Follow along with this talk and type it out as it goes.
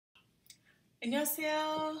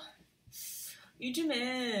안녕하세요.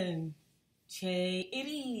 요즘은 제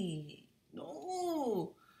일이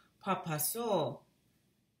너무 바빠서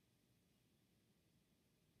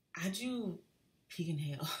아주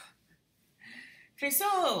피곤해요.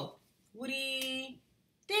 그래서 우리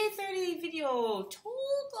Day 30 비디오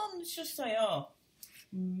조금 쉬었어요.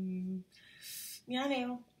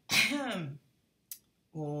 미안해요.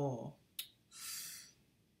 뭐,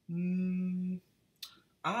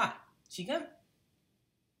 지금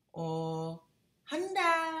한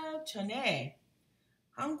달 전에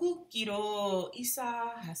한국으로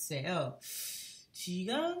이사했어요.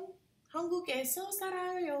 지금 한국에서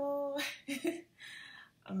살아요.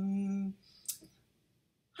 한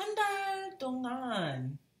달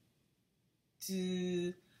동안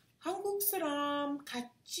한국 사람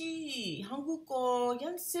같이 한국어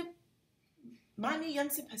많이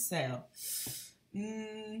연습했어요.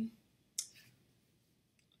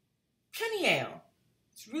 편이에요.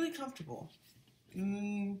 It's really comfortable.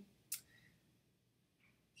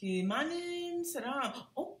 많은 사람,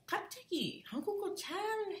 갑자기 한국어 잘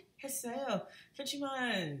했어요.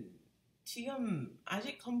 그렇지만 지금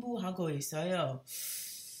아직 공부하고 있어요.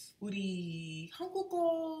 우리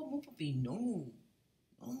한국어 문법이 너무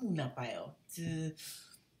나빠요.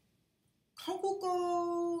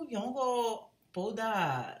 한국어,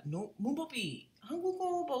 영어보다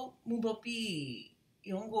한국어 문법이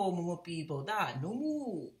영어 문법보다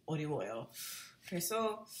너무 어려워요.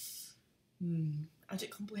 그래서 아직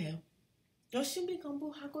공부해요. 열심히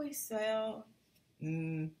공부하고 있어요.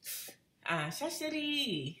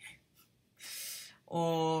 사실이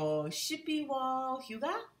 12월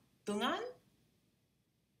휴가 동안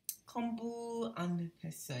공부 안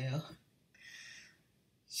했어요.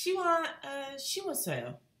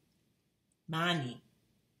 쉬웠어요. 많아요.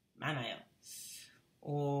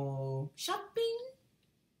 쇼핑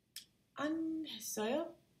안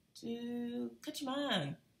했어요.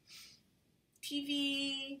 그렇지만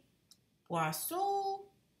TV 보았어.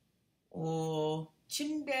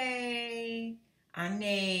 침대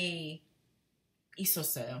안에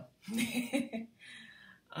있었어요.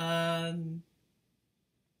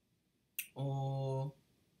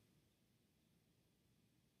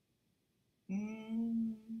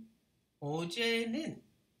 어제는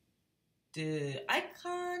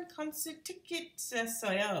아이콘 콘서트 티켓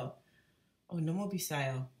샀어요. 너무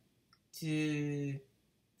비싸요. 그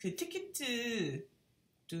티켓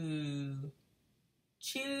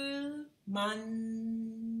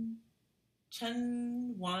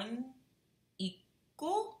 71,000원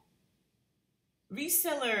있고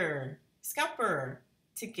리셀러 스카퍼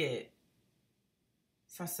티켓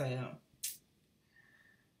샀어요.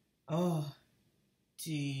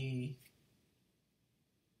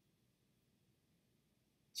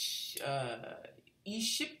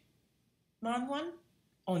 20만 원?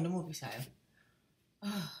 너무 비싸요.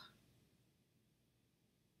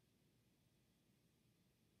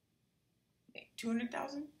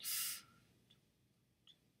 200,000?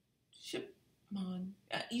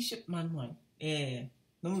 20만 원. 예,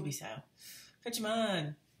 너무 비싸요.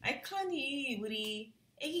 그렇지만 아이콘이 우리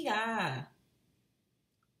애기가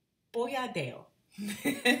보여야 돼요.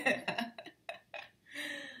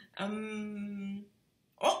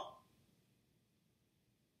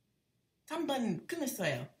 한번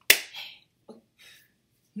끝냈어요.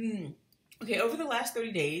 Okay, over the last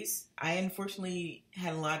 30 days, I unfortunately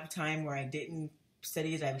had a lot of time where I didn't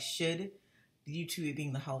study as I should due to it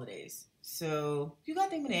being the holidays. So, 휴가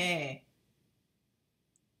때문에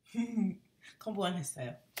공부 안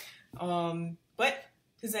했어요. But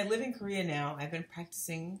because I live in Korea now, I've been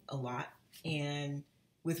practicing a lot and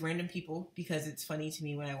with random people because it's funny to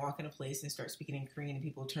me when I walk in a place and start speaking in Korean and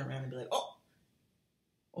people turn around and be like,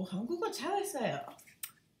 한국어 잘했어요.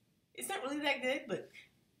 It's not really that good, but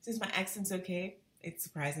since my accent's okay, it's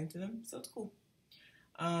surprising to them, so it's cool.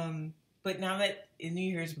 But now that the New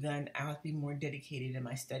Year's begun, I'll have to be more dedicated in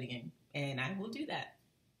my studying, and I will do that.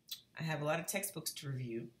 I have a lot of textbooks to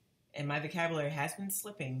review, and my vocabulary has been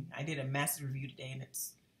slipping. I did a massive review today, and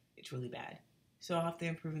it's really bad. So I'll have to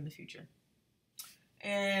improve in the future.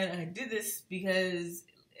 And I did this because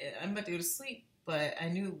I'm about to go to sleep, but I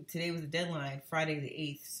knew today was the deadline, Friday the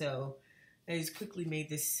 8th, so I just quickly made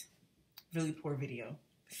this really poor video.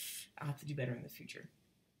 I'll have to do better in the future.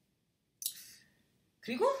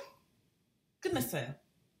 그리고 끝났어요.